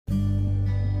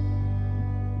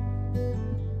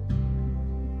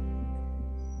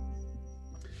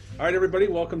All right, everybody,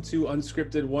 welcome to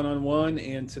Unscripted One-on-One,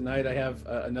 and tonight I have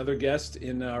another guest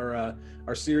in our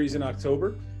series in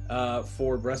October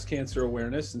for breast cancer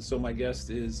awareness, and so my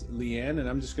guest is LeAnn, and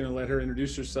I'm just going to let her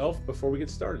introduce herself before we get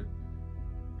started.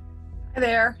 Hi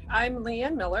there, I'm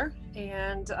LeAnn Miller,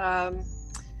 and I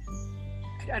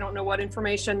don't know what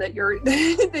information that you're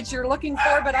that you're looking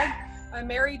for, but I'm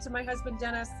married to my husband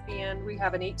Dennis, and we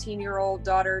have an 18-year-old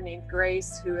daughter named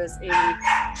Grace, who is a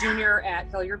junior at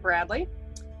Hilliard Bradley.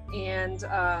 And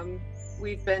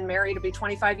we've been married. It'll be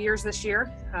 25 years this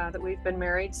year that we've been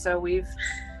married. So we've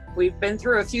been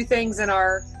through a few things in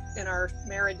our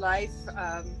married life.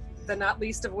 The not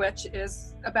least of which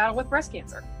is a battle with breast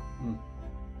cancer.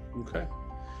 Okay.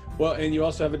 Well, and you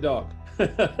also have a dog.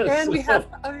 And we have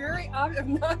a very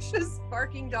obnoxious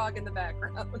barking dog in the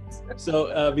background.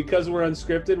 So because we're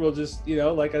unscripted, we'll just,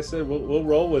 like I said, we'll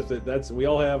roll with it. We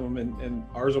all have them, and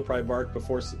ours will probably bark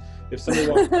before. If somebody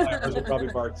walks by, ours will probably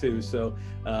bark too. So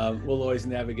we'll always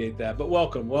navigate that. But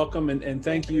welcome, and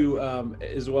thank you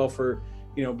as well for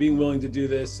being willing to do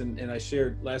this. And I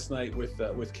shared last night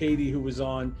with Katie, who was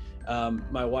on.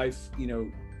 My wife,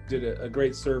 did a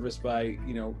great service by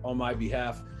on my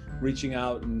behalf, reaching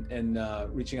out and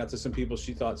reaching out to some people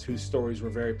she thought whose stories were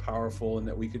very powerful and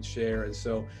that we could share. And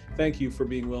so thank you for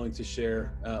being willing to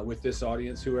share with this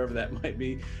audience, whoever that might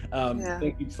be.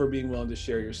 Thank you for being willing to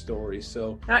share your story.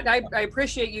 So I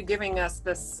appreciate you giving us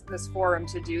this forum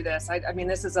to do this. I mean,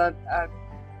 this is a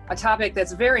topic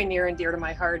that's very near and dear to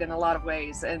my heart in a lot of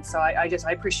ways. And so I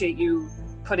appreciate you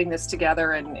putting this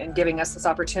together and giving us this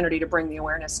opportunity to bring the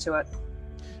awareness to it.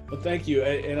 Well, thank you.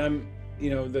 And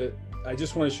I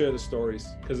just want to share the stories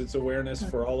because it's awareness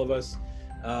for all of us.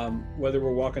 Whether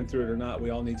we're walking through it or not, we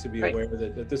all need to be aware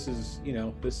that this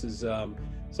is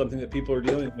something that people are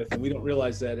dealing with, and we don't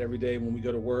realize that every day when we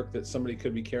go to work that somebody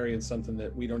could be carrying something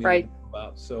that we don't even know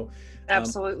about. So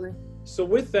absolutely. So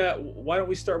with that, why don't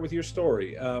we start with your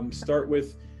story? Start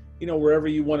with wherever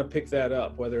you want to pick that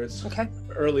up, whether it's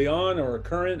early on or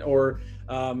current or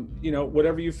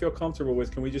whatever you feel comfortable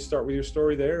with. Can we just start with your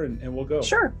story there and we'll go?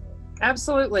 Sure.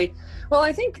 Absolutely. Well,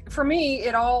 I think for me,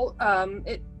 it all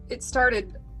it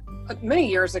started many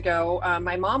years ago.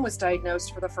 My mom was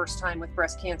diagnosed for the first time with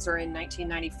breast cancer in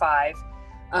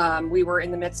 1995. We were in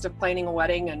the midst of planning a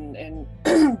wedding and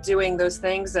doing those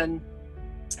things, and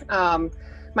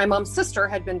my mom's sister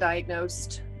had been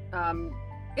diagnosed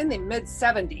in the mid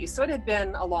 70s, so it had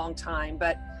been a long time.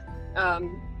 But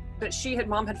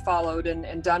mom had followed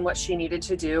and done what she needed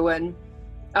to do, and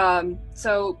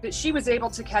but she was able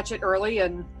to catch it early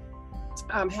and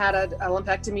had a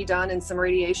lumpectomy done and some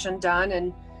radiation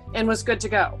done and was good to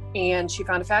go. And she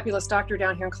found a fabulous doctor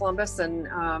down here in Columbus and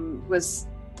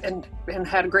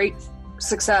had great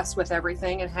success with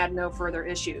everything and had no further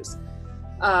issues.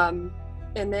 And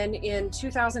then in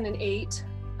 2008,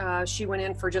 she went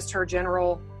in for just her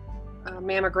general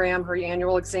mammogram, her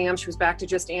annual exam. She was back to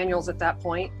just annuals at that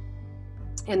point,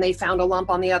 and they found a lump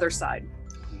on the other side.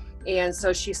 And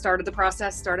so she started the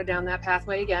process, started down that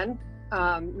pathway again,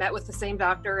 met with the same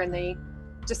doctor, and they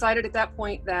decided at that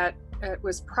point that it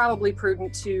was probably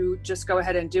prudent to just go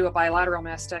ahead and do a bilateral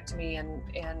mastectomy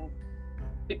and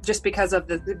just because of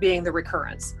being the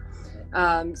recurrence.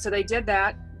 So they did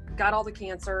that, got all the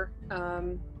cancer.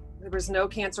 There was no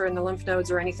cancer in the lymph nodes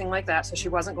or anything like that. So she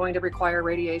wasn't going to require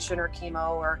radiation or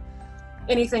chemo or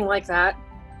anything like that.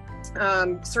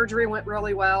 Surgery went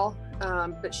really well,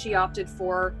 but she opted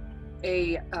for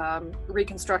a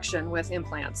reconstruction with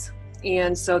implants.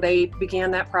 And so they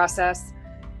began that process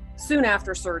soon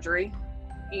after surgery.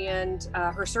 And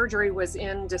her surgery was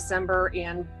in December,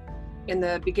 and in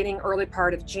the early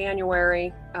part of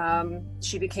January,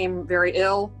 she became very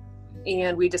ill,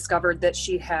 and we discovered that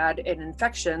she had an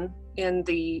infection in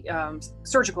the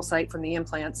surgical site from the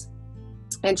implants,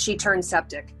 and she turned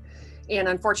septic. And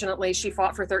unfortunately, she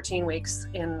fought for 13 weeks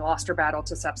and lost her battle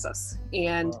to sepsis.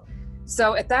 And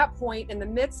so at that point, in the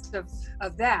midst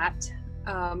of that,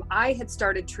 I had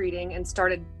started treating and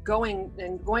started going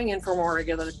in for more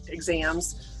regular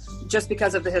exams just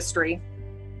because of the history.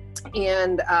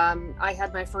 And I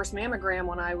had my first mammogram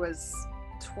when I was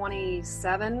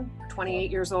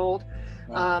 28 years old,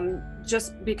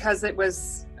 just because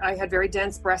I had very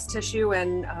dense breast tissue,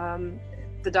 and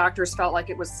the doctors felt like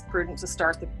it was prudent to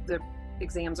start the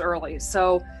exams early.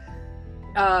 So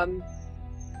I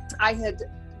had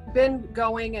been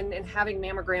going and having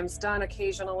mammograms done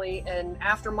occasionally, and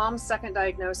after mom's second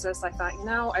diagnosis, I thought,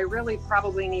 I really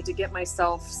probably need to get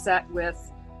myself set with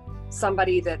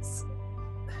somebody that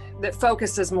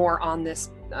focuses more on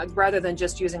this rather than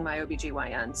just using my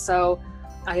OBGYN. So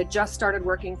I had just started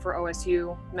working for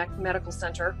OSU Medical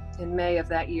Center in May of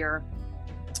that year,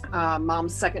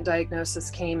 Mom's second diagnosis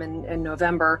came in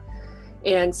November.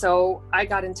 And so I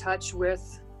got in touch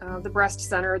with the breast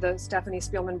center, the Stephanie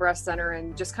Spielman Breast Center,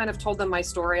 and just kind of told them my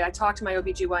story. I talked to my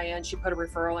OBGYN, she put a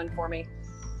referral in for me.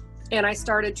 And I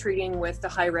started treating with the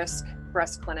high-risk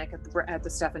breast clinic at the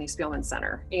Stephanie Spielman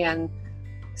Center. And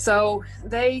so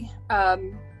they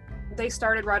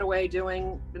started right away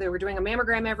they were doing a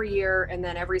mammogram every year, and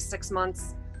then every 6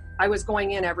 months, I was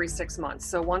going in every 6 months.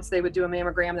 So once they would do a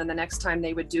mammogram, then the next time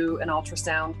they would do an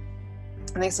ultrasound.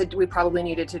 And they said we probably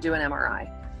needed to do an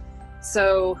MRI.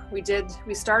 So we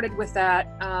started with that.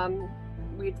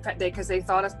 Because they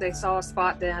saw a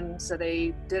spot then, so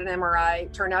they did an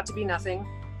MRI. Turned out to be nothing.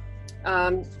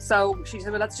 So she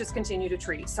said, well, let's just continue to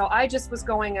treat. So I just was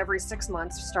going every 6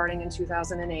 months, starting in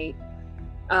 2008.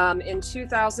 In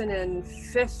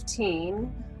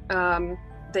 2015,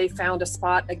 they found a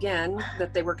spot again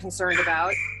that they were concerned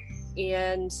about.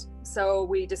 And so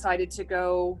we decided to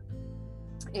go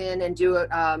in and do it.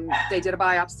 They did a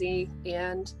biopsy,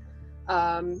 and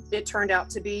it turned out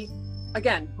to be,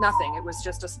 again, nothing. It was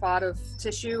just a spot of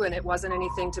tissue, and it wasn't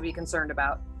anything to be concerned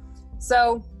about.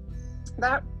 So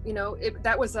that,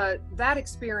 that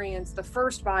experience, the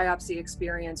first biopsy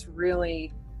experience,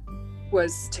 really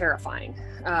was terrifying,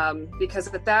 because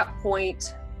at that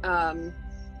point, Mom,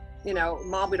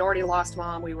 we'd already lost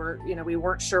Mom. We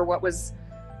weren't sure what was,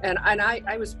 and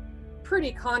I was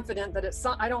pretty confident that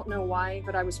I don't know why,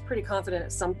 but I was pretty confident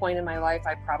at some point in my life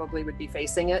I probably would be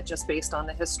facing it, just based on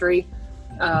the history.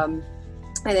 And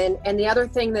the other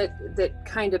thing that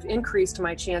kind of increased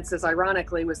my chances,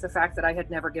 ironically, was the fact that I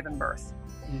had never given birth.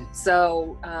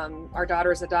 So our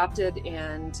daughter's adopted,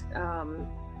 and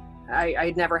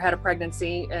I'd never had a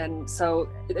pregnancy, and so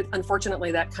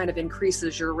unfortunately that kind of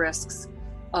increases your risks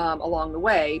along the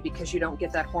way, because you don't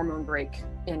get that hormone break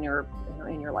in your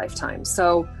lifetime.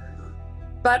 So,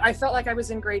 but I felt like I was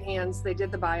in great hands. They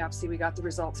did the biopsy. We got the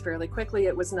results fairly quickly.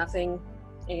 It was nothing,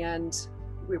 and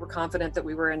we were confident that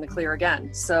we were in the clear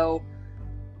again. So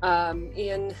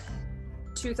in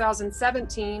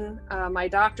 2017, my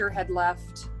doctor had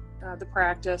left the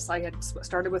practice. I had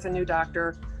started with a new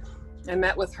doctor. I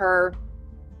met with her,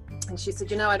 and she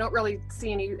said, I don't really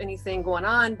see anything going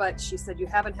on, but she said, you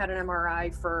haven't had an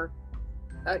MRI for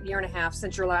a year and a half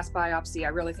since your last biopsy. I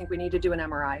really think we need to do an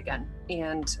MRI again.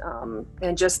 And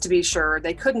just to be sure,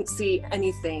 they couldn't see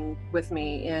anything with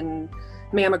me in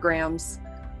mammograms,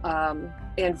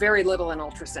 and very little in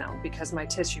ultrasound, because my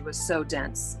tissue was so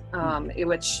dense,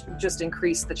 which just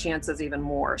increased the chances even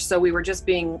more. So we were just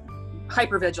being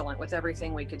hyper vigilant with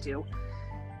everything we could do.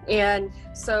 And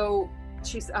so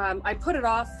I put it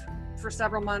off for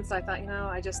several months. I thought,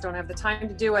 I just don't have the time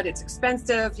to do it. It's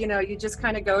expensive. You just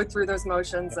kind of go through those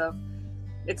motions of,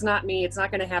 it's not me. It's not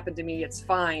going to happen to me. It's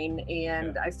fine.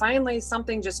 And I finally,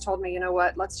 something just told me,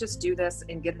 let's just do this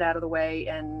and get it out of the way.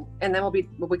 And then we'll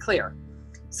be clear.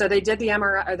 So they did the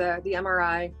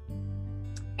MRI,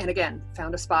 and again,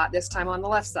 found a spot, this time on the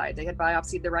left side. They had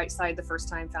biopsied the right side the first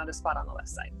time, found a spot on the left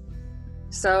side.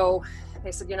 So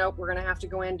they said, we're going to have to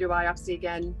go in and do biopsy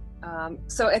again.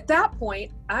 So at that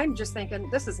point, I'm just thinking,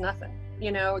 this is nothing.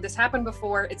 This happened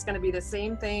before. It's going to be the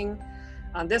same thing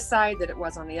on this side that it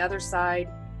was on the other side.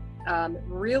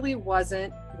 Really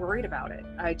wasn't worried about it.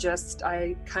 I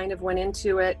kind of went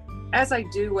into it, as I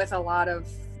do with a lot of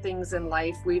things in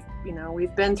life. We've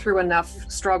been through enough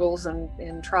struggles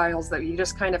and trials that you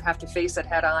just kind of have to face it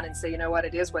head on and say,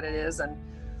 it is what it is. And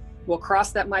we'll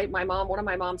cross that. My mom, one of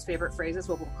my mom's favorite phrases,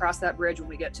 we'll cross that bridge when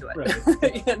we get to it. Right.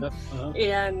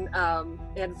 and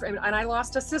I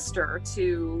lost a sister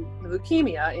to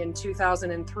leukemia in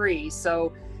 2003.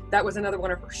 So that was another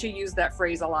one of her, she used that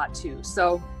phrase a lot too.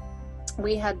 So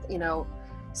we had,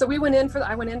 so I went in for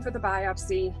the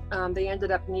biopsy. They ended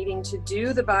up needing to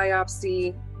do the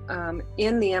biopsy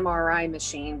in the MRI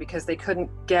machine, because they couldn't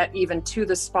get even to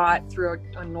the spot through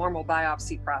a normal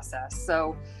biopsy process.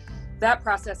 So that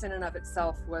process in and of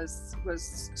itself was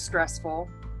stressful.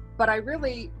 But I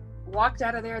really walked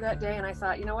out of there that day and I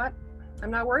thought, I'm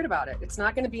not worried about it. It's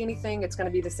not going to be anything. It's going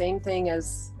to be the same thing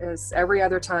as every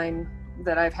other time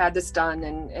that I've had this done.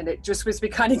 And it just was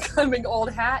becoming old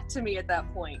hat to me at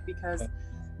that point, because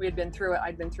we had been through it.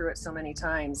 I'd been through it so many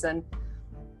times. And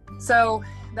so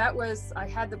I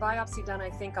had the biopsy done, I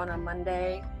think, on a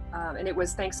Monday, and it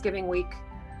was Thanksgiving week.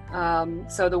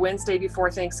 So the Wednesday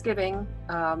before Thanksgiving,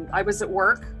 I was at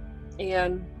work,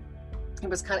 and it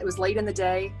was late in the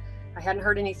day. I hadn't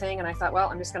heard anything, and I thought, well,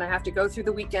 I'm just going to have to go through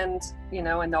the weekend,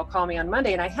 and they'll call me on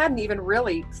Monday. And I hadn't even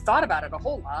really thought about it a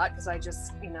whole lot, because I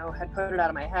just, had put it out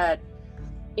of my head.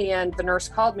 And the nurse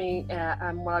called me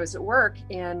while I was at work,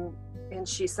 and and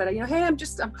she said, hey, I'm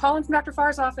calling from Dr.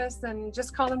 Farr's office and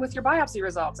just calling with your biopsy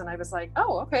results. And I was like,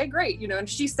 oh, okay, great. And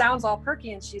she sounds all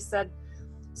perky. And she said,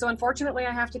 so unfortunately,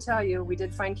 I have to tell you, we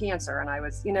did find cancer. And I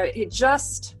was, it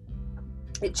just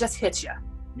hits you,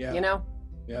 Yeah.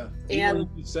 Yeah. And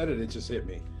when you said it just hit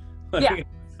me. Yeah.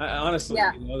 I honestly,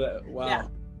 Yeah. that, wow. Yeah.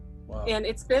 Wow. And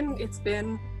it's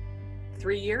been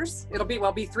 3 years. It'll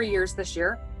be 3 years this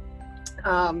year.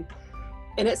 And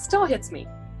it still hits me.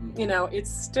 Mm-hmm.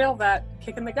 It's still that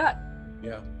kick in the gut.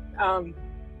 Yeah.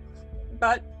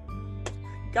 But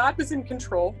God was in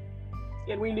control,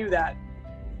 and we knew that.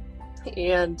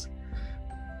 And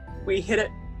we hit it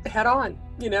head on.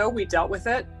 We dealt with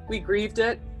it. We grieved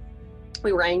it.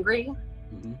 We were angry.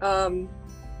 Mm-hmm.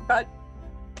 But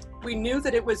we knew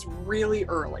that it was really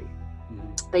early.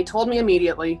 Mm-hmm. They told me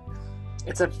immediately,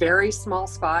 it's a very small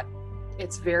spot.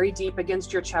 It's very deep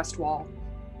against your chest wall.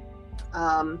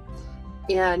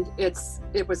 And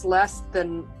it was less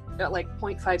than like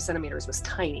 0.5 centimeters. It was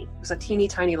tiny. It was a teeny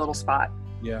tiny little spot.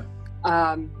 Yeah.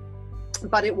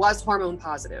 But it was hormone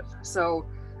positive. So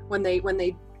when they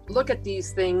look at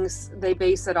these things, they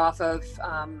base it off of,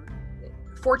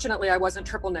 fortunately I wasn't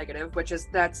triple negative,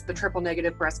 that's the triple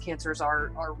negative breast cancers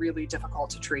are really difficult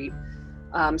to treat.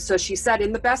 So she said,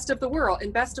 in best of the world,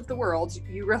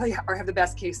 you really have the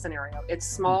best case scenario. It's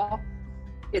small.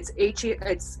 It's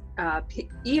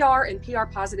ER and PR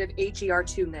positive,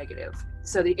 HER2 negative.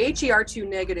 So the HER2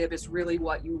 negative is really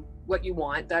what you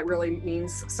want. That really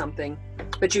means something,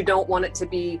 but you don't want it to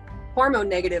be hormone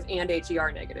negative and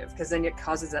HER negative, because then it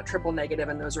causes that triple negative,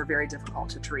 and those are very difficult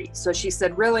to treat. So she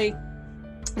said, really,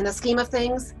 in the scheme of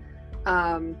things,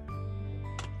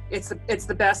 it's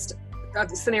the best of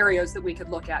the scenarios that we could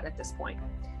look at this point.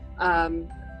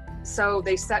 So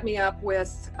they set me up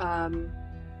with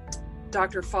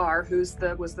Dr. Farr, was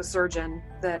the surgeon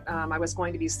that I was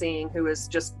going to be seeing,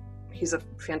 he's a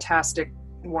fantastic,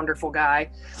 wonderful guy.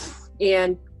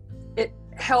 And it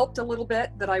helped a little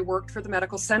bit that I worked for the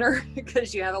medical center,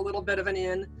 because you have a little bit of an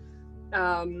in.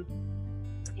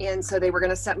 And so they were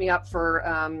going to set me up for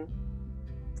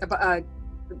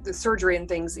the surgery and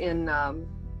things in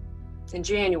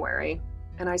January.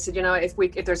 And I said,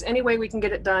 if there's any way we can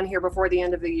get it done here before the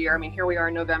end of the year, here we are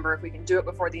in November, if we can do it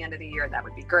before the end of the year, that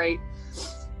would be great.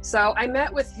 So I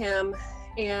met with him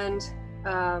and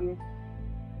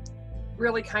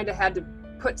really kind of had to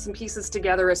put some pieces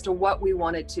together as to what we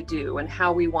wanted to do and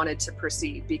how we wanted to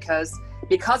proceed, because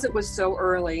it was so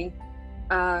early,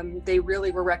 they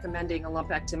really were recommending a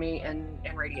lumpectomy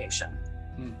and radiation.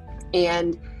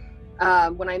 And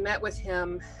when I met with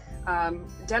him,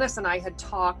 Dennis and I had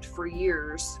talked for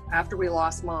years after we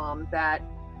lost Mom that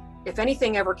if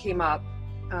anything ever came up,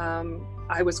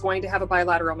 I was going to have a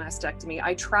bilateral mastectomy.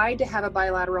 I tried to have a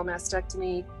bilateral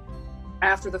mastectomy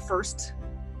after the first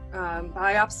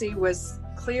biopsy was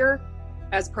clear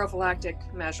as prophylactic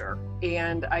measure,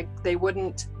 and they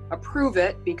wouldn't approve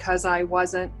it because I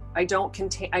don't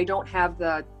have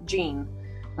the gene.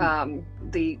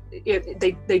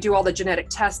 They do all the genetic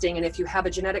testing, and if you have a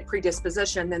genetic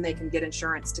predisposition, then they can get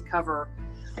insurance to cover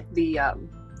the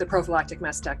prophylactic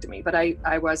mastectomy. But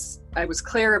I was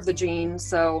clear of the gene,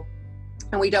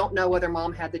 and we don't know whether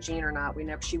Mom had the gene or not.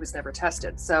 She was never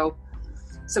tested, so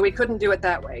we couldn't do it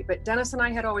that way. But Dennis and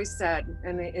I had always said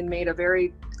and made a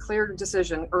very clear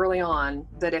decision early on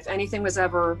that if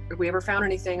we ever found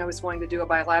anything, I was going to do a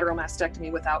bilateral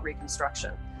mastectomy without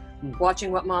reconstruction.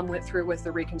 Watching what Mom went through with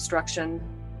the reconstruction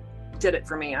did it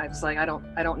for me. I was like, I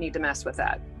don't need to mess with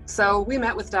that. So we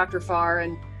met with Dr. Farr,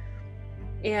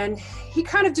 and he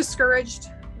kind of discouraged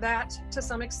that to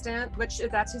some extent, which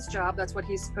that's his job. That's what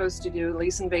he's supposed to do,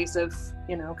 least invasive,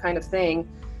 kind of thing.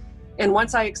 And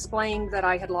once I explained that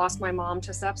I had lost my mom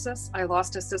to sepsis, I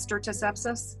lost a sister to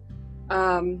sepsis,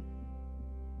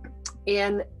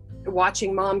 and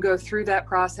watching Mom go through that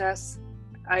process,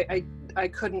 I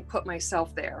couldn't put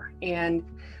myself there, and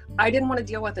I didn't want to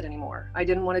deal with it anymore. I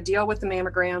didn't want to deal with the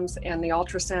mammograms and the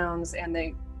ultrasounds and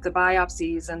the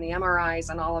biopsies and the MRIs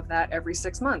and all of that every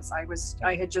 6 months. I was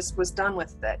done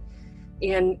with it.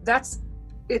 And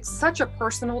it's such a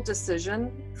personal decision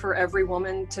for every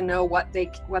woman to know what they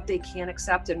can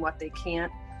accept and what they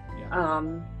can't. Yeah.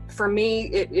 For me,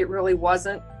 it really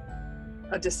wasn't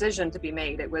a decision to be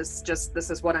made. It was just, this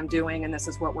is what I'm doing, and this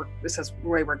is where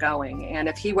we're going. And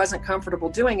if he wasn't comfortable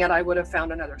doing it, I would have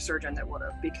found another surgeon that would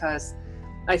have, because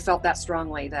I felt that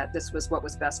strongly that this was what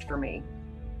was best for me.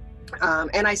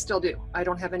 And I still do. I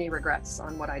don't have any regrets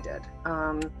on what I did.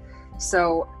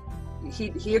 So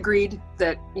he agreed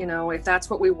that, if that's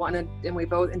what we wanted,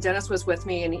 and Dennis was with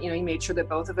me, and, he made sure that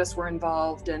both of us were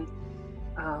involved. And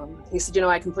he said,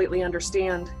 I completely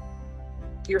understand,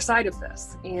 your side of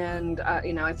this. And,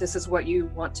 if this is what you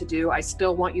want to do, I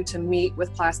still want you to meet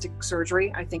with plastic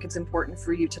surgery. I think it's important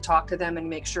for you to talk to them and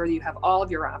make sure you have all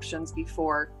of your options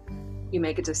before you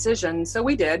make a decision. So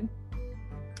we did.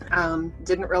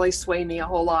 Didn't really sway me a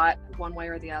whole lot one way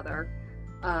or the other.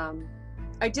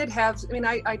 I did have,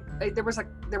 there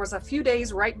was a few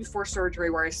days right before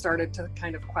surgery where I started to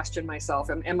kind of question myself.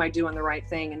 Am I doing the right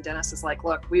thing? And Dennis is like,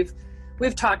 look, we've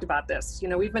talked about this,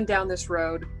 we've been down this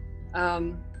road.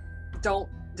 Don't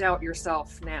doubt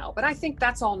yourself now. But I think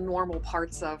that's all normal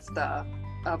parts of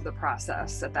the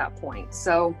process at that point.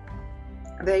 So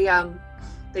they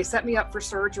set me up for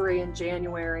surgery in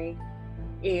January,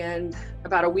 and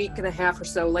about a week and a half or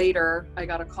so later, I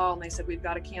got a call and they said, we've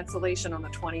got a cancellation on the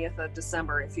 20th of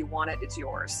December. If you want it, it's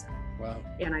yours. Wow.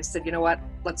 And I said, you know what,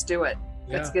 let's do it.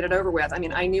 Yeah. Let's get it over with.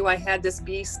 I knew I had this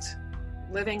beast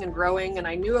living and growing, and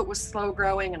I knew it was slow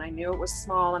growing, and I knew it was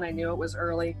small, and I knew it was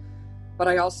early, but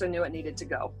I also knew it needed to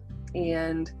go.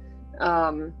 And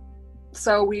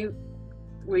so we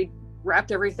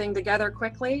wrapped everything together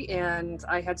quickly, and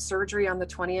I had surgery on the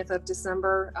 20th of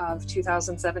December of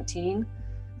 2017.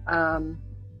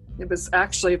 It was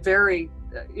actually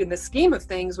in the scheme of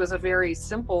things, was a very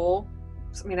simple,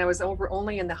 I was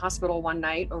only in the hospital one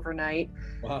night overnight.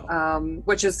 Wow.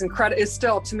 Which is incredible. Is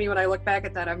still, to me, when I look back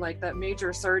at that, I'm like, that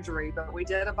major surgery, but we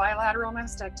did a bilateral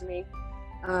mastectomy,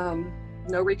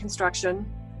 no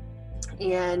reconstruction.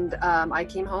 And I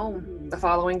came home the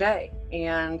following day,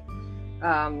 and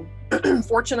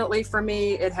fortunately for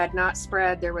me, it had not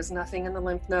spread. There was nothing in the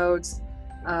lymph nodes.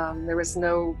 There was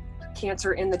no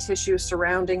cancer in the tissue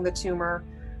surrounding the tumor.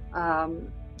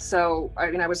 So,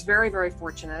 I was very, very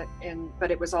fortunate,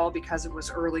 but it was all because it was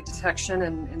early detection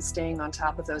and staying on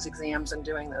top of those exams and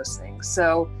doing those things.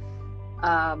 So,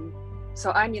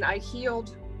 I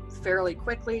healed fairly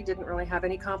quickly, didn't really have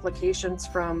any complications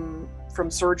from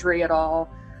surgery at all.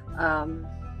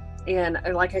 And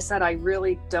like I said, I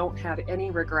really don't have any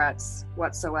regrets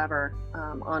whatsoever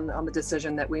on the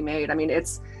decision that we made.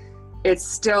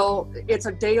 It's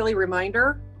a daily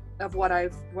reminder of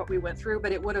what we went through,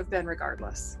 but it would have been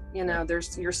regardless.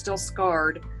 You're still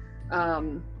scarred.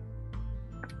 And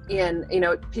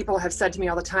people have said to me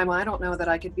all the time, well, I don't know that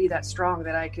I could be that strong,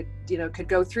 that I could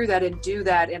go through that and do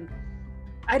that. And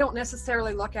I don't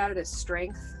necessarily look at it as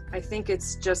strength. I think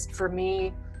it's just, for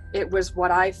me, it was what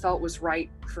I felt was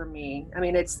right for me.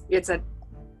 It's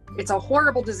a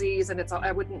horrible disease, and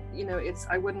I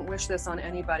wouldn't wish this on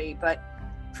anybody, but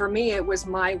for me, it was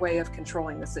my way of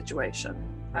controlling the situation.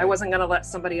 Right. I wasn't going to let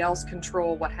somebody else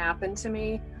control what happened to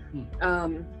me.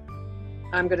 I'm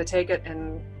going to take it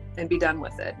and be done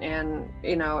with it. And,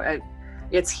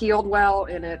 it's healed well,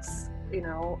 and it's,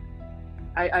 the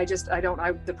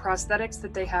prosthetics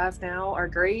that they have now are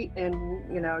great, and,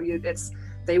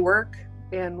 they work.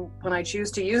 And when I choose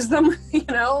to use them,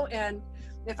 and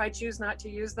if I choose not to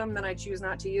use them, then I choose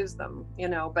not to use them,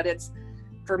 but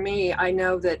for me, I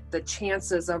know that the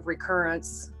chances of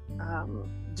recurrence,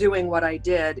 doing what I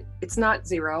did, it's not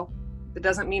zero. It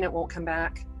doesn't mean it won't come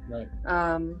back. Right.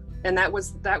 And that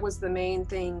was the main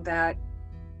thing that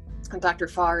Dr.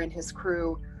 Farr and his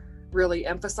crew really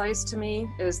emphasized to me,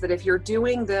 is that if you're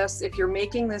doing this, if you're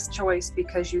making this choice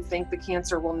because you think the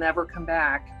cancer will never come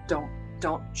back, don't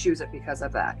choose it because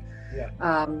of that. Yeah.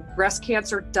 Breast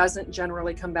cancer doesn't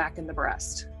generally come back in the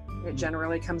breast. It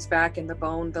generally comes back in the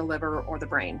bone, the liver, or the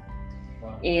brain.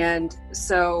 Wow. And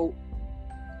so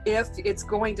if it's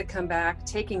going to come back,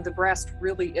 taking the breast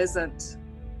really isn't,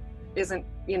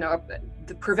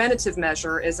 the preventative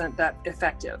measure isn't that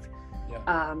effective.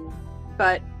 Yeah.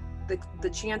 But the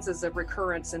chances of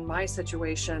recurrence in my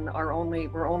situation were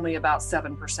only about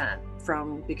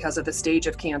 7% because of the stage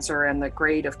of cancer and the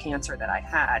grade of cancer that I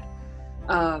had.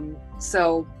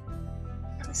 So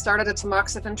I started a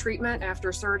tamoxifen treatment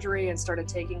after surgery and started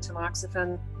taking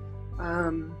tamoxifen.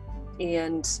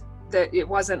 And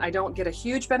that I don't get a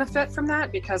huge benefit from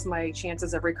that because my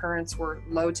chances of recurrence were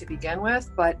low to begin with,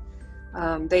 but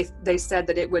they said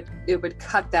that it would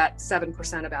cut that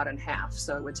 7% about in half.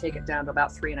 So it would take it down to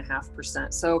about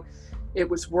 3.5%. So it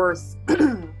was worth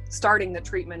starting the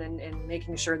treatment and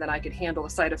making sure that I could handle the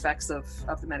side effects of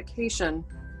the medication,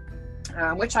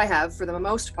 which I have for the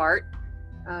most part.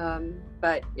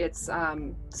 But it's,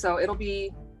 so it'll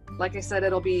be, like I said,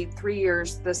 it'll be 3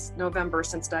 years this November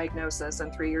since diagnosis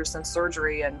and 3 years since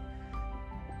surgery. And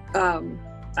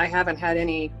I haven't had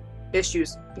any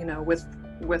issues,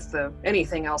 with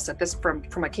anything else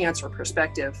from a cancer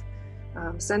perspective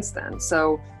since then.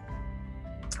 So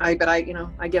I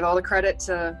give all the credit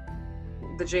to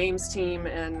the James team,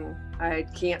 and I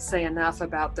can't say enough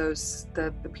about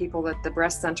the people at the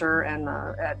breast center and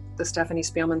at the Stephanie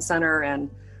Spielman Center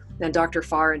and Dr.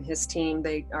 Farr and his team.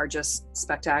 They are just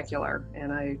spectacular,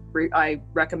 and I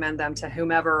recommend them to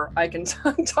whomever I can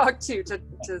talk to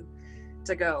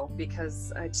go,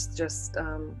 because it's just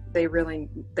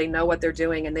they know what they're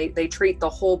doing, and they treat the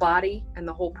whole body and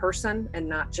the whole person and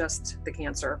not just the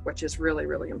cancer, which is really,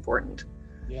 really important.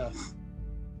 Yeah.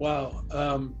 Wow.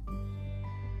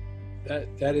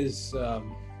 That is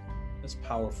that's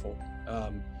powerful.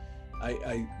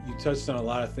 You touched on a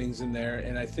lot of things in there,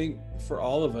 and I think for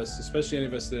all of us, especially any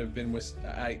of us that have been with,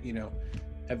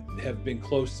 have been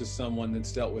close to someone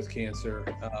that's dealt with cancer,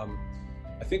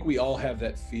 I think we all have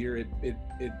that fear. It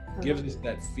gives us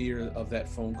that fear of that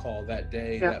phone call, that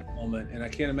day, that moment, and I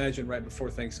can't imagine right before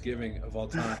Thanksgiving of all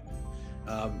time.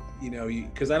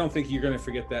 Because I don't think you're going to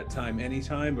forget that time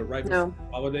anytime, but right before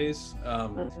the holidays,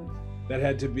 that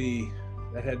had to be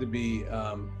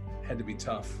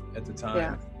tough at the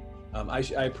time. Yeah.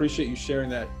 I appreciate you sharing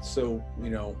that so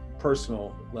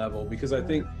personal level, because I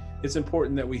think it's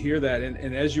important that we hear that.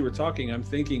 And as you were talking, I'm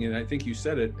thinking, and I think you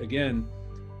said it again.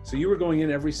 So you were going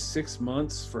in every 6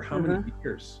 months for how many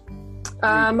years?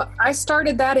 I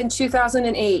started that in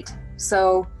 2008,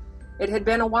 so it had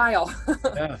been a while.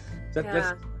 Yeah.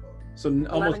 That's, so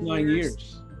almost 9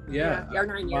 years. Yeah. Or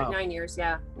 9 years. Wow. 9 years.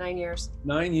 Yeah. 9 years.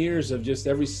 9 years of just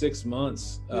every 6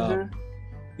 months.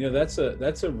 That's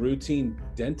a routine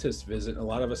dentist visit. A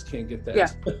lot of us can't get that. Yeah.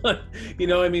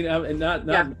 And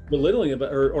not belittling it,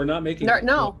 but or not making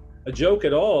a joke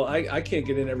at all. I can't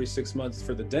get in every 6 months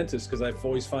for the dentist because I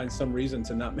always find some reason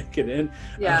to not make it in.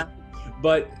 Yeah.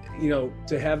 But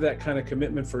to have that kind of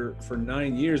commitment for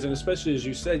 9 years, and especially as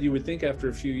you said, you would think after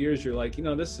a few years you're like,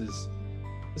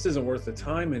 this isn't worth the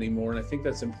time anymore. And I think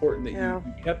that's important that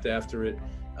you kept after it.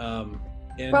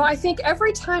 Well, I think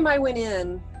every time I went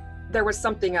in, there was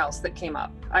something else that came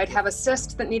up. I'd have a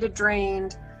cyst that needed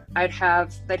drained. They'd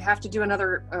have to do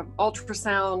another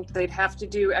ultrasound. They'd have to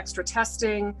do extra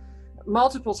testing.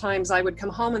 Multiple times I would come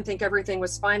home and think everything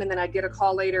was fine, and then I'd get a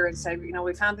call later and say,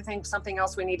 we found something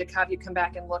else we need to have you come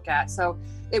back and look at. So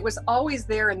it was always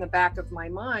there in the back of my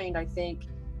mind, I think,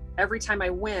 every time I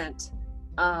went,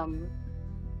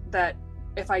 that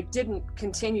if I didn't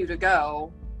continue to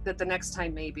go, that the next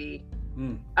time maybe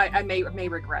I may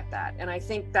regret that. And I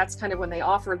think that's kind of when they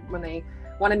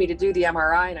wanted me to do the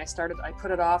MRI, and I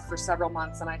put it off for several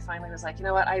months, and I finally was like, you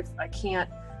know what, I can't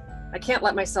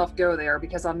let myself go there,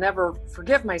 because I'll never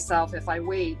forgive myself if I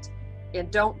wait and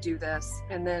don't do this,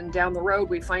 and then down the road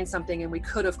we find something and we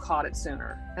could have caught it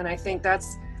sooner. And I think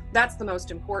that's the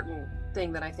most important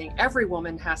thing that I think every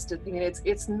woman has to.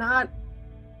 It's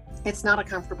not a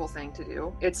comfortable thing to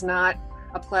do. It's not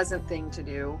a pleasant thing to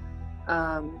do.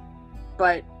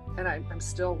 But I'm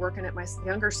still working at my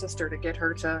younger sister to get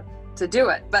her to do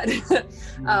it. But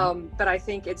but I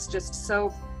think it's just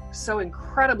so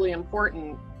incredibly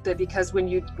important, that because when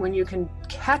you can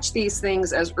catch these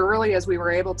things as early as we were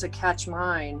able to catch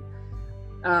mine,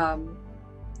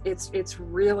 it's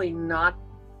really not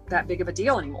that big of a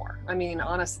deal anymore. I mean,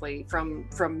 honestly,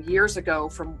 from years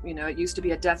ago, it used to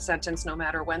be a death sentence no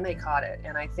matter when they caught it.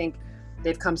 And I think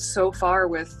they've come so far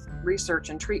with research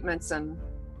and treatments, and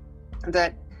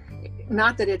that,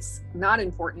 not that it's not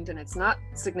important and it's not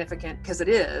significant, because it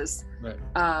is, right.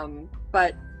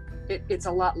 But it's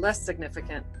a lot less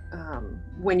significant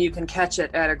when you can catch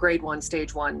it at a grade 1,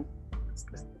 stage 1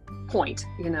 point,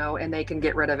 and they can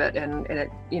get rid of it, and it,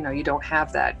 you don't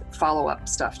have that follow-up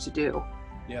stuff to do.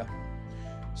 Yeah.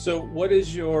 So what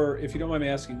is if you don't mind me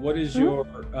asking, what is your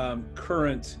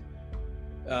current,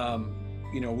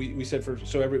 we said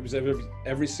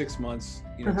every 6 months,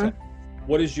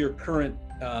 what is your current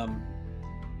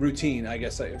routine, I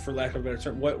guess, for lack of a better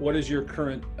term, what is your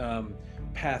current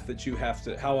path that you have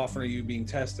to, how often are you being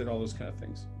tested, all those kind of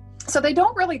things? So they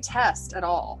don't really test at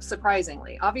all,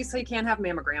 surprisingly. Obviously you can't have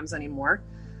mammograms anymore.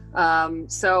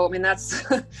 So, I mean, that's,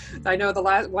 I know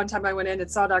the one time I went in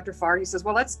and saw Dr. Farr, he says,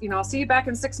 well, I'll see you back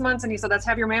in 6 months. And he said, let's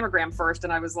have your mammogram first.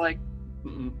 And I was like,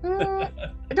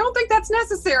 I don't think that's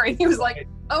necessary. He was like,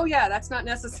 oh yeah, that's not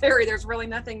necessary. There's really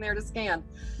nothing there to scan.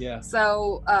 Yeah.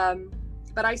 So,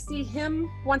 but I see him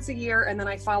once a year, and then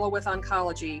I follow with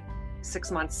oncology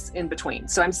 6 months in between.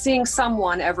 So I'm seeing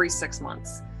someone every 6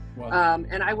 months. Wow.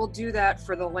 And I will do that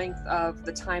for the length of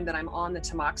the time that I'm on the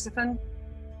tamoxifen.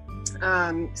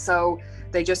 So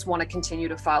they just want to continue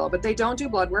to follow, but they don't do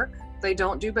blood work. They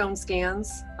don't do bone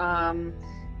scans.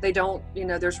 They don't,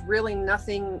 there's really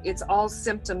nothing, it's all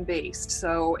symptom based.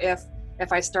 So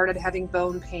if I started having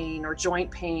bone pain or joint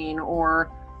pain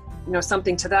or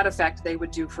something to that effect, they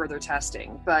would do further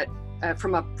testing. But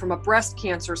from a breast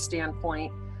cancer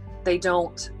standpoint, they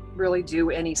don't really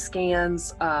do any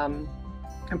scans,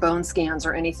 bone scans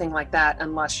or anything like that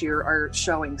unless you are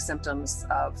showing symptoms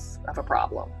of a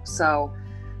problem. So,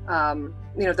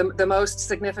 the most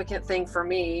significant thing for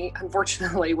me,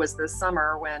 unfortunately, was this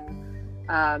summer when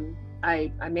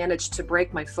I managed to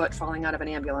break my foot falling out of an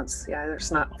ambulance. Yeah,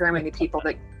 there's not very many people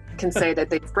that can say that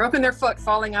they've broken their foot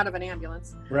falling out of an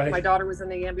ambulance. Right. My daughter was in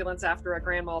the ambulance after a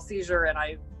grand mal seizure, and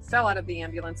I fell out of the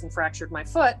ambulance and fractured my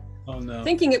foot. Oh, no.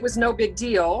 Thinking it was no big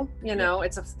deal,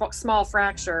 it's a small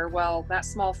fracture. Well, that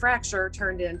small fracture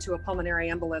turned into a pulmonary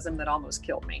embolism that almost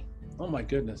killed me. Oh my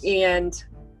goodness. And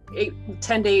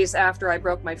 10 days after I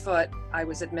broke my foot, I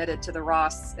was admitted to the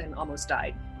Ross and almost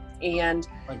died. And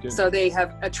so they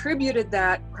have attributed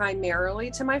that primarily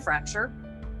to my fracture,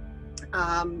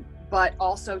 but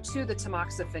also to the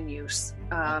tamoxifen use.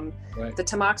 The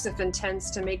tamoxifen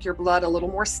tends to make your blood a little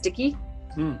more sticky.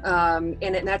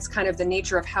 And that's kind of the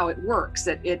nature of how it works.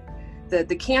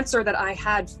 The cancer that I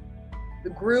had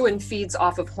grew and feeds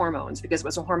off of hormones because it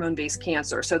was a hormone-based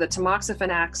cancer. So the tamoxifen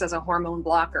acts as a hormone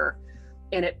blocker,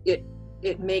 and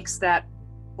it makes that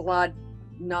blood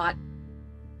not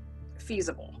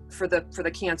feasible for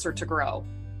the cancer to grow.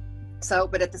 So,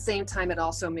 but at the same time, it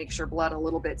also makes your blood a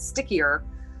little bit stickier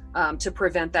to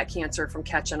prevent that cancer from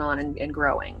catching on and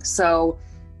growing. So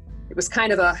it was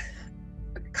kind of a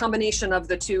combination of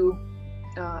the two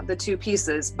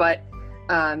pieces, but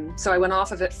so I went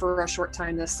off of it for a short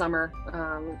time this summer,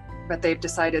 but they've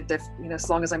decided that as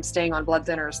long as I'm staying on blood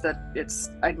thinners, that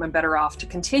I'm better off to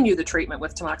continue the treatment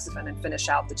with tamoxifen and finish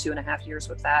out the 2.5 years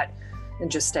with that,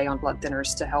 and just stay on blood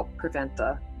thinners to help prevent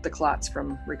the clots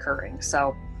from recurring.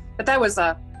 So, but that was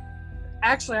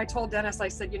actually, I told Dennis, I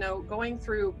said, going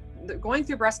through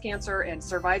breast cancer and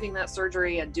surviving that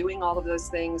surgery and doing all of those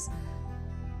things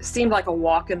seemed like a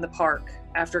walk in the park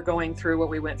after going through what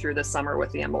we went through this summer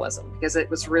with the embolism, because it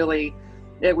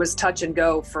was touch and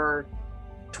go for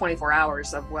 24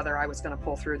 hours of whether I was going to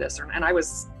pull through this, and I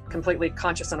was completely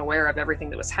conscious and aware of everything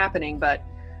that was happening, but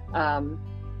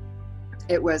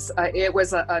it was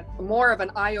a more of an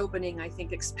eye-opening, I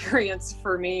think, experience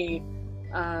for me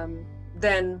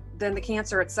than the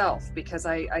cancer itself, because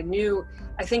I knew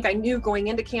going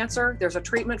into cancer, there's a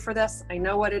treatment for this. I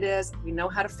know what it is. We know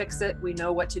how to fix it. We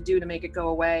know what to do to make it go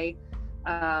away.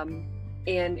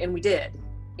 And we did.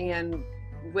 And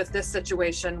with this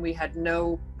situation, we had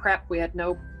no prep. We had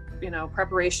no,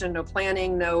 preparation, no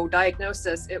planning, no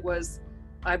diagnosis. It was,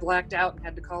 I blacked out and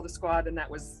had to call the squad. And that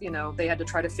was, they had to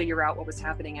try to figure out what was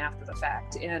happening after the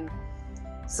fact. And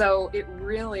so it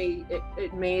really,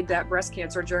 it made that breast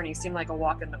cancer journey seem like a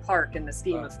walk in the park in the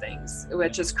scheme of things,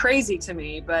 which is crazy to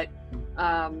me. But,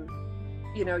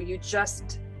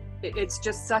 it's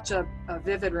just such a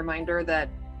vivid reminder that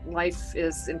life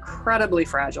is incredibly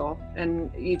fragile,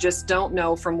 and you just don't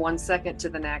know from one second to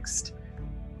the next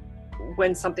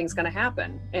when something's going to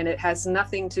happen. And it has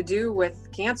nothing to do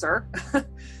with cancer,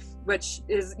 which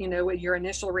is, your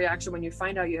initial reaction when you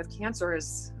find out you have cancer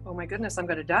is, oh my goodness, I'm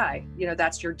going to die.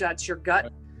 That's your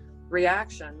gut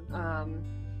reaction.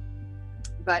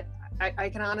 But I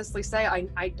can honestly say,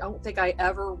 I don't think I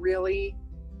ever really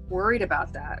worried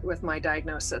about that with my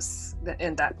diagnosis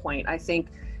at that point. I think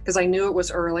because I knew it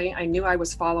was early, I knew I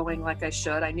was following like I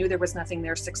should. I knew there was nothing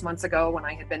there 6 months ago when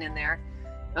I had been in there.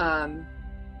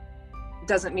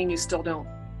 Doesn't mean you still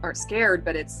aren't scared,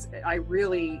 but I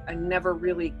never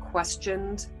really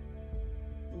questioned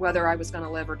whether I was going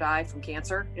to live or die from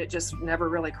cancer. It just never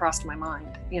really crossed my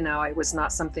mind. It was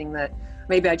not something that,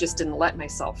 maybe I just didn't let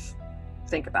myself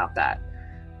think about that.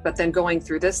 But then going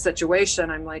through this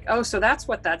situation, I'm like, oh, so that's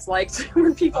what that's like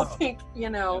when people think,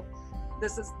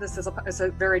 this is a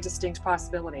very distinct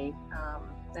possibility.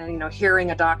 And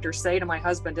hearing a doctor say to my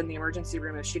husband in the emergency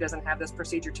room, if she doesn't have this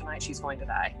procedure tonight, she's going to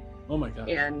die. Oh my God.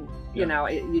 And you don't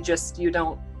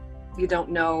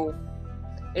know.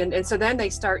 And so then they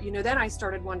start, then I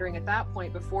started wondering at that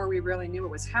point, before we really knew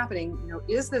what was happening,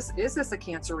 is this a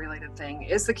cancer related thing?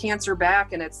 Is the cancer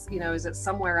back, and it's, is it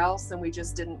somewhere else and we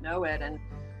just didn't know it? And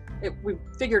we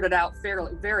figured it out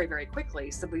very, very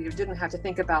quickly. So we didn't have to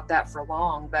think about that for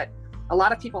long. But a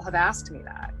lot of people have asked me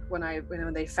that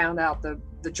when they found out the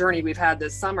journey we've had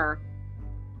this summer,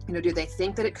 do they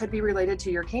think that it could be related to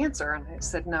your cancer? And I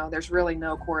said, no, there's really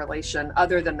no correlation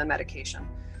other than the medication.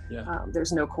 Yeah.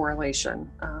 There's no correlation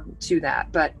to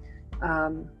that, but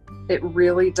it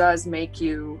really does make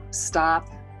you stop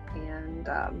and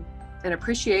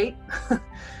appreciate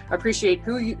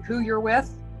who you're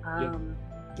with.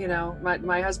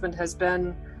 My husband has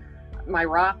been my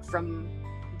rock from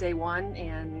day one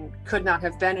and could not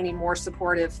have been any more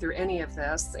supportive through any of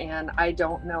this. And I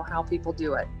don't know how people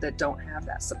do it that don't have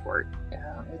that support.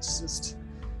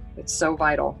 It's so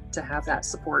vital to have that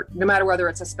support, no matter whether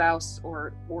it's a spouse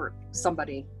or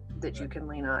somebody that you can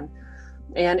lean on.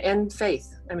 And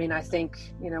faith. I mean, I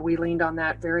think, we leaned on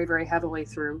that very, very heavily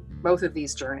through both of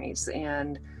these journeys.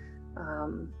 And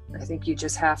I think you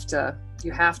have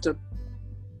to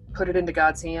put it into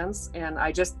God's hands. And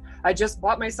I just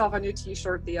bought myself a new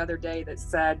t-shirt the other day that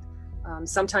said,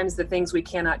 sometimes the things we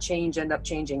cannot change end up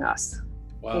changing us.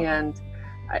 Wow.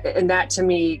 And that to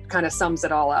me kind of sums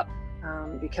it all up,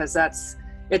 because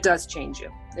it does change you.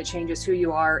 It changes who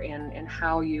you are and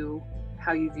how you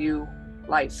view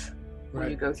life when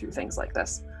you go through things like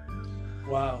this.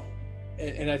 Wow.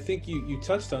 And I think you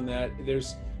touched on that.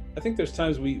 I think there's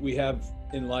times we have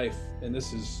in life, and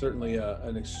this is certainly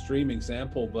an extreme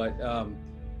example, but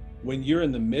when you're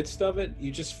in the midst of it,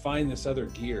 you just find this other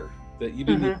gear that you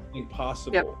didn't even think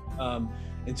possible. Yep.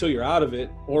 Until you're out of it,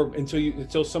 or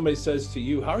until somebody says to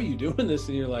you, "How are you doing this?"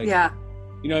 And you're like, "Yeah."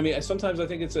 I mean, sometimes I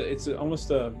think it's almost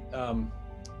a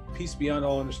peace beyond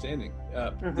all understanding,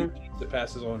 the peace that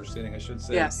passes all understanding, I should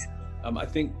say. Yes. I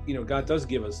think, God does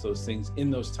give us those things in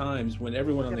those times when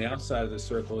everyone on the outside of the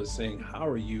circle is saying, "How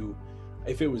are you?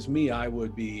 If it was me, I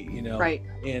would be," Right.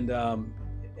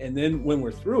 And then when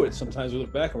we're through it, sometimes we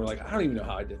look back and we're like, "I don't even know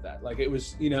how I did that." Like it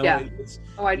was, it's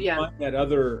find that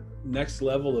other next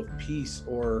level of peace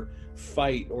or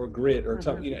fight or grit or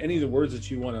tough, any of the words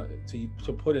that you want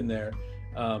to put in there.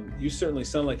 You certainly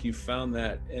sound like you found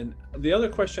that. And the other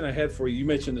question I had for you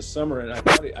mentioned the summer, and I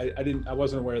thought I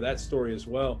wasn't aware of that story as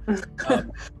well.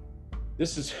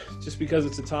 This is just because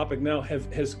it's a topic now.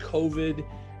 Has COVID?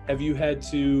 Have you had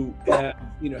to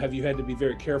be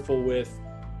very careful with?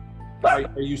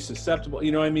 Are you susceptible?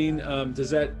 You know what I mean?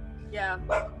 Does that? Yeah.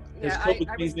 Has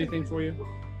COVID changed anything for you?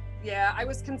 Yeah, I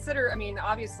was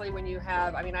obviously when you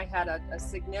have, I had a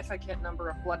significant number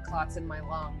of blood clots in my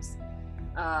lungs.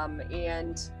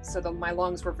 And so my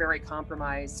lungs were very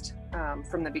compromised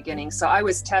from the beginning. So I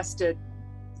was tested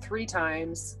 3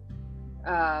 times,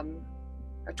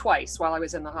 twice while I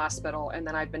was in the hospital, and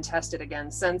then I've been tested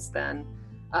again since then.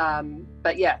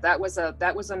 But yeah, that was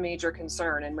a major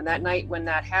concern. And when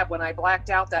I blacked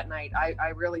out that night, I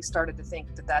really started to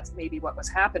think that that's maybe what was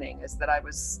happening, is that I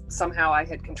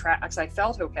had contracted, because I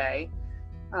felt okay.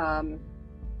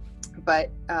 But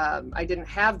I didn't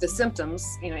have the symptoms,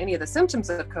 any of the symptoms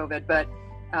of COVID, but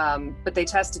they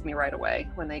tested me right away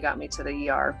when they got me to the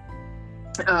ER.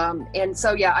 And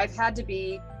so, yeah, I've had to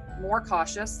be more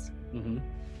cautious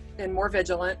and more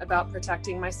vigilant about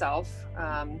protecting myself,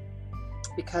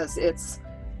 because it's,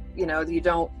 you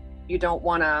don't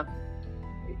want to,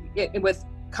 with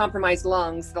compromised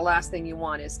lungs, the last thing you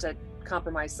want is to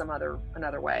compromise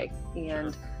another way.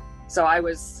 And so I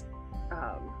was,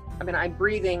 I'm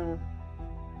breathing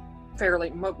fairly,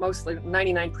 mostly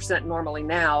 99% normally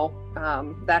now.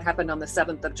 That happened on the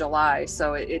 7th of July.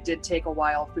 So it did take a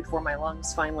while before my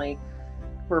lungs finally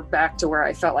were back to where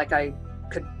I felt like I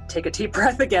could take a deep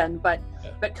breath again. But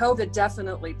COVID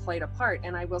definitely played a part.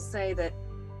 And I will say that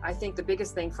I think the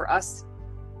biggest thing for us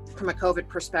from a COVID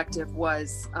perspective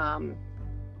was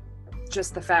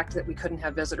just the fact that we couldn't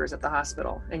have visitors at the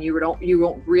hospital. And you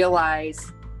won't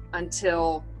realize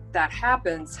until that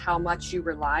happens how much you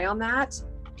rely on that,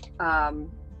 and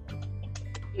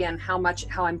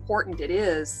how important it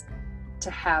is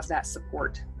to have that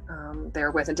support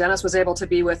there with. And Dennis was able to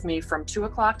be with me from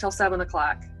 2:00 till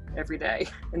 7:00 every day,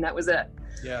 and that was it.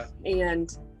 Yeah.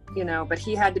 And but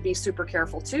he had to be super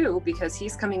careful too, because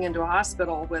he's coming into a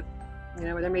hospital with,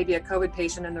 there may be a COVID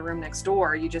patient in the room next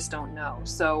door. You just don't know.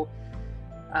 So,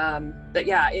 but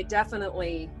yeah,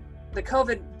 the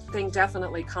COVID thing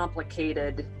definitely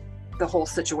complicated the whole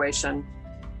situation.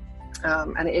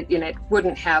 And it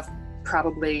wouldn't have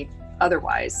probably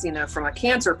otherwise, from a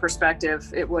cancer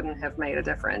perspective, it wouldn't have made a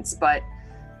difference. But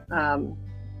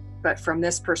from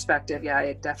this perspective, yeah,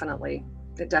 it definitely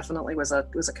was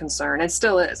a concern, and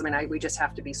still is. We just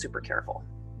have to be super careful.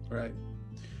 Right.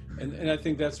 And I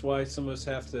think that's why some of us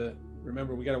have to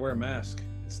remember we got to wear a mask.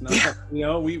 It's not,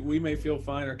 we may feel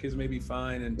fine, our kids may be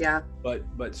fine, and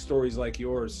but stories like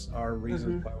yours are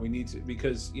reasons why we need to,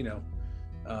 because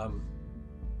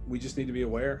we just need to be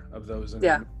aware of those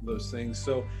and those things.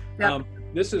 So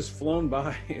this has flown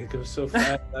by. It goes so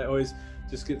fast. I always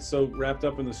just get so wrapped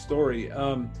up in the story.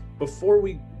 Before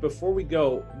we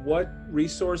go, what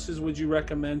resources would you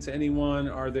recommend to anyone?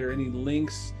 Are there any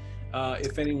links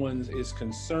if anyone is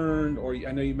concerned? Or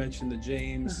I know you mentioned the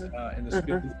James and the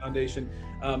Spielman Foundation.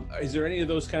 Is there any of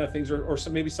those kind of things, or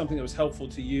maybe something that was helpful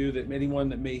to you that anyone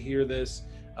that may hear this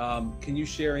Can you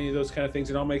share any of those kind of things?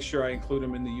 And I'll make sure I include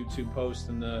them in the YouTube post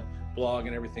and the blog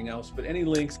and everything else, but any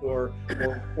links or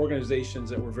organizations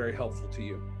that were very helpful to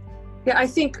you? Yeah, I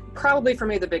think probably for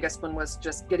me, the biggest one was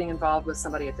just getting involved with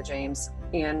somebody at the James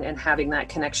and having that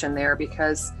connection there,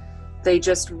 because they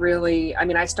just really, I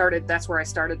mean, that's where I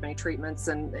started my treatments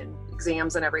and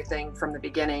exams and everything from the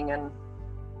beginning.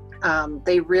 And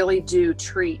they really do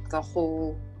treat the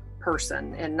whole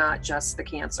person and not just the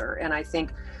cancer. And I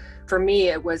think for me,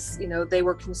 it was, they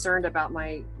were concerned about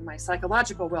my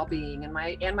psychological well-being and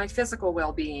my physical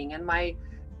well-being and my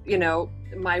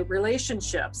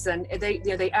relationships. And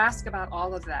they ask about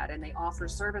all of that, and they offer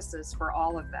services for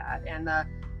all of that. And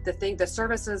the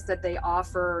services that they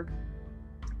offer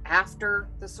after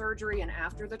the surgery and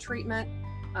after the treatment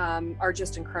are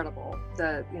just incredible.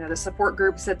 The support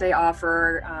groups that they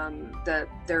offer,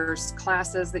 there's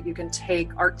classes that you can take,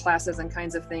 art classes and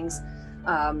kinds of things.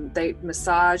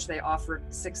 They offered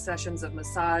 6 sessions of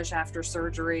massage after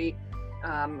surgery.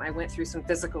 I went through some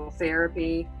physical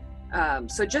therapy.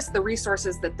 So just the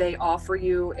resources that they offer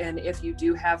you, and if you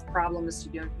do have problems,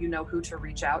 you know who to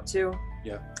reach out to.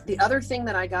 Yeah. The other thing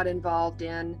that I got involved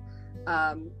in,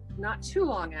 not too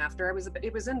long after,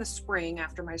 it was in the spring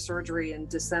after my surgery in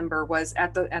December, was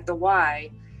at the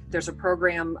Y. There's a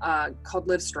program called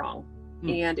Live Strong,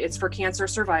 and it's for cancer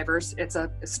survivors. It's a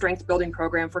strength building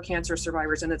program for cancer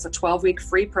survivors, and it's a 12-week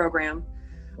free program.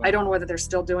 Wow. I don't know whether they're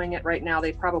still doing it right now.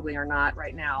 They probably are not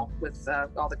right now with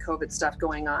all the COVID stuff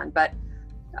going on. But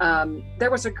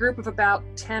there was a group of about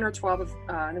 10 or 12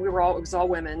 and it was all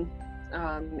women,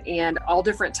 and all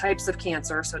different types of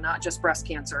cancer. So not just breast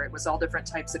cancer, it was all different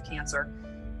types of cancer.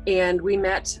 And we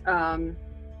met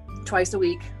twice a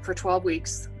week for 12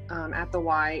 weeks at the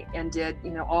Y, and did,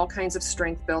 all kinds of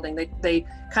strength building. They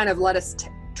kind of let us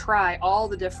try all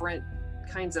the different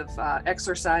kinds of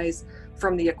exercise,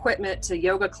 from the equipment to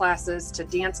yoga classes to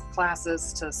dance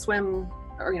classes to swim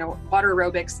or water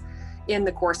aerobics in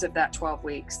the course of that 12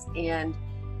 weeks, and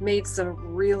made some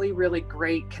really, really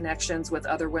great connections with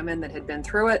other women that had been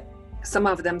through it. Some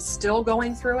of them still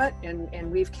going through it,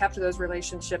 and we've kept those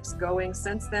relationships going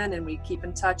since then, and we keep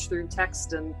in touch through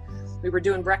text. And we were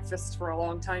doing breakfast for a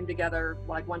long time together,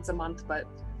 like once a month, but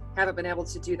haven't been able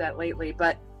to do that lately.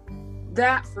 But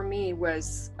that for me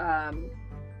was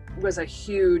a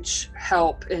huge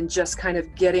help in just kind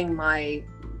of getting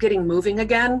moving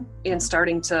again, and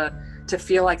starting to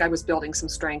feel like I was building some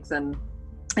strength and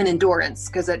endurance,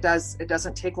 because it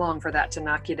doesn't take long for that to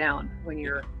knock you down when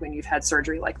you've had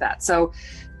surgery like that. So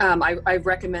I've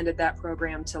recommended that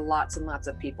program to lots and lots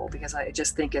of people, because I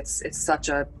just think it's such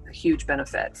a huge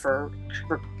benefit for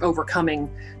overcoming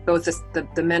both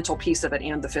the mental piece of it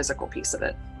and the physical piece of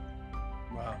it.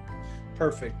 Wow.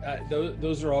 Perfect.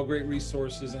 Those are all great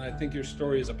resources, and I think your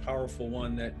story is a powerful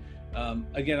one that,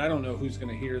 again, I don't know who's going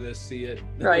to hear this, see it,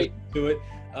 right, do it,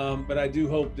 but I do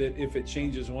hope that if it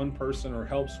changes one person or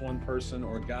helps one person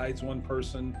or guides one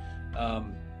person,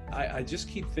 I just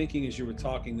keep thinking as you were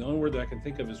talking, the only word that I can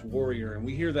think of is warrior, and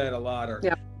we hear that a lot, or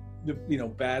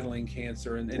battling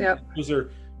cancer, and those are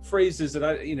phrases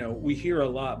that we hear a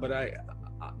lot, but I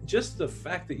just the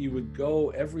fact that you would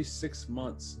go every 6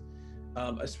 months.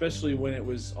 Especially when it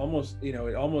was almost,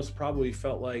 it almost probably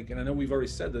felt like, and I know we've already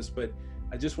said this, but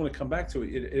I just want to come back to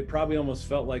it. It probably almost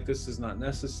felt like this is not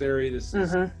necessary. This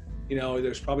is,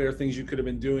 there's probably other things you could have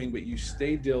been doing, but you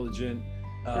stayed diligent,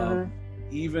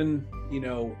 even,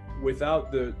 without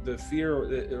the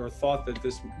fear or thought that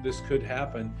this could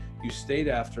happen. You stayed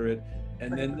after it.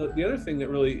 And then the other thing that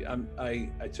really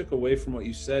I took away from what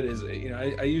you said is,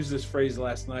 I used this phrase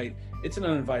last night. It's an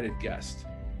uninvited guest.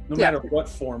 No matter what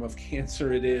form of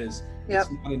cancer it is, it's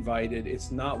not invited,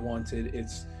 it's not wanted.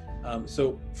 It's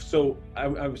so I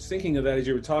was thinking of that as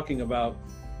you were talking about,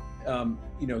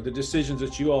 the decisions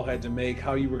that you all had to make,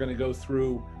 how you were going to go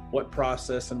through what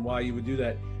process and why you would do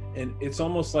that. And it's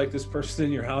almost like this person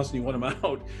in your house and you want them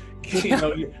out.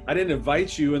 I didn't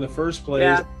invite you in the first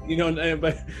place,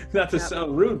 but not to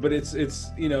sound rude, but it's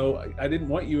I didn't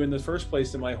want you in the first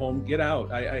place in my home. Get out.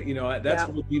 That's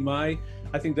what would be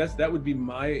I think that would be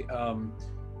my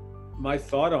my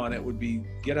thought on it would be,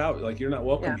 get out, like you're not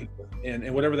welcome here.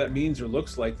 And whatever that means or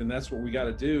looks like, then that's what we got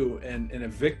to do, and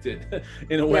evict it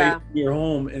in a way from your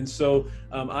home. And so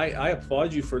I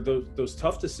applaud you for those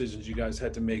tough decisions you guys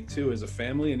had to make too, as a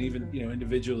family and even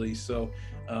individually. So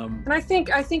and I think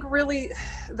really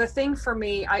the thing for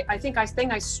me, I think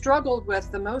I struggled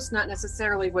with the most, not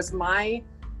necessarily was my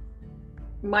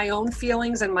own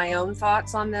feelings and my own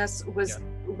thoughts on this,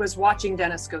 was watching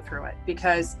Dennis go through it,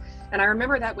 because, and I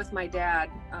remember that with my dad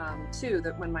too,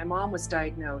 that when my mom was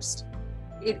diagnosed,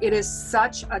 it is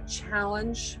such a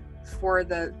challenge for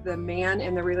the man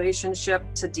in the relationship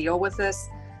to deal with this.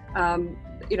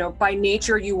 You know, by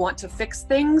nature, you want to fix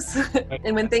things.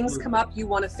 And when things come up, you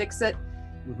want to fix it,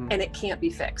 and it can't be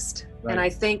fixed. Right. And I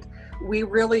think we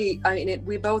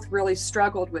both really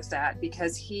struggled with that,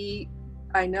 because he,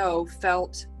 I know,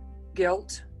 felt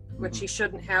guilt, which he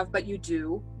shouldn't have, but you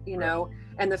do, you know,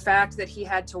 and the fact that he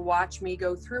had to watch me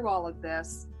go through all of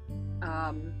this,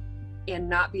 and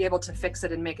not be able to fix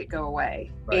it and make it go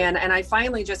away. Right. And I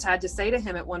finally just had to say to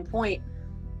him at one point,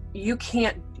 you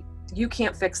can't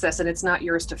fix this, and it's not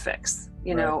yours to fix.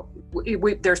 You know,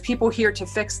 there's people here to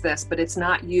fix this, but it's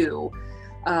not you.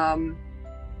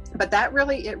 But that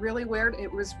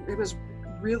it was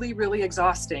really, really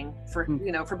exhausting for,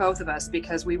 you know, for both of us,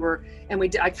 because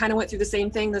I kind of went through the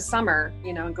same thing this summer,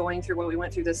 you know, and going through what we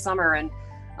went through this summer,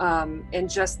 and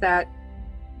just that,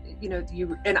 you know,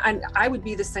 I would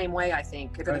be the same way, I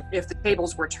think, if the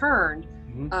tables were turned.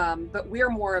 But we're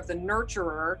more of the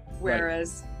nurturer,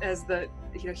 whereas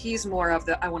he's more of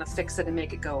the, I want to fix it and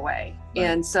make it go away.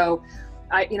 And so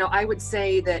I would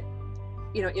say that,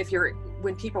 you know,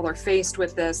 when people are faced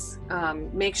with this,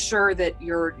 make sure that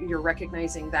you're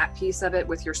recognizing that piece of it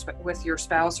with your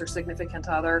spouse or significant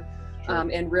other,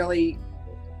 and really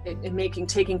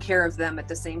taking care of them at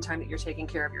the same time that you're taking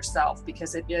care of yourself,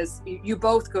 because you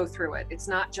both go through it. It's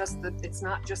not just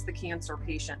the cancer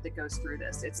patient that goes through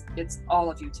this. It's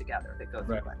all of you together that go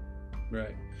through it.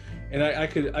 Right. And I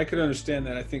could understand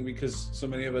that, I think, because so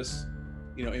many of us,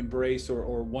 you know, embrace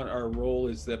or want our role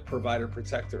as the provider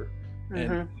protector,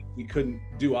 and we couldn't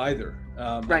do either.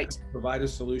 I can't provide a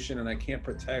solution, and I can't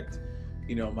protect,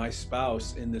 you know, my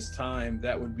spouse in this time.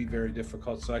 That would be very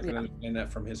difficult. So I can understand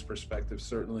that from his perspective.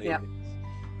 Certainly,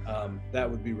 that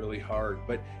would be really hard.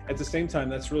 But at the same time,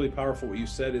 that's really powerful. What you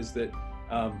said is that,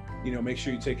 you know, make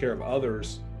sure you take care of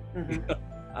others. You know,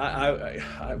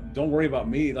 I don't worry about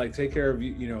me. Like, take care of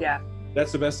you. You know,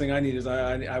 that's the best thing I need. Is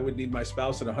I would need my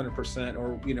spouse at 100%,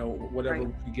 or, you know, whatever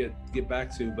we get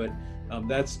back to. But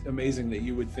that's amazing that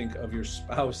you would think of your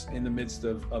spouse in the midst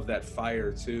of that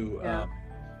fire too.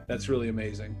 That's really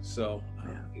amazing. So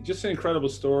just an incredible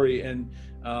story. And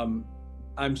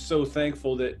I'm so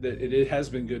thankful that it has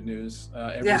been good news.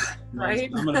 Every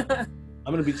 6 months.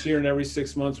 I'm going to be cheering every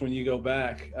 6 months when you go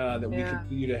back, that we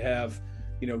continue to have,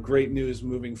 you know, great news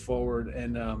moving forward.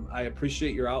 And I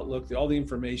appreciate your outlook, all the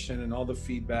information and all the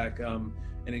feedback. And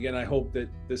again, I hope that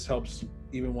this helps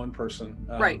even one person.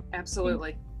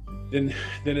 Absolutely. Then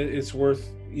it's worth,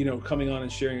 you know, coming on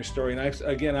and sharing your story.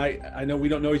 And I know we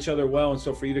don't know each other well, and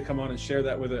so for you to come on and share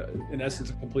that with in essence,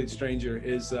 a complete stranger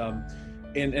is, and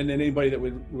then anybody that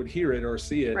would hear it or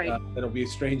see it, that'll be a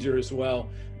stranger as well.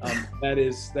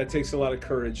 That takes a lot of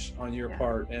courage on your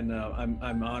part, and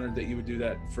I'm honored that you would do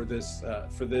that for this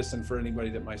and for anybody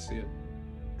that might see it.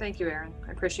 Thank you, Aaron.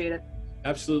 I appreciate it.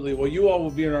 Absolutely. Well, you all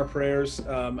will be in our prayers.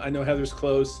 I know Heather's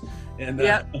close, and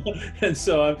and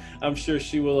so I'm sure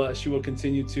she will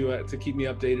continue to keep me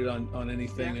updated on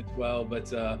anything as well.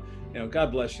 But you know,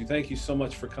 God bless you. Thank you so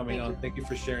much for coming on. Thank you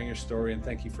for sharing your story, and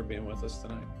thank you for being with us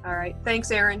tonight. All right. Thanks,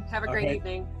 Aaron. Have a great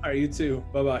evening. All right. You too.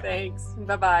 Bye-bye. Thanks.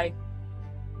 Bye-bye.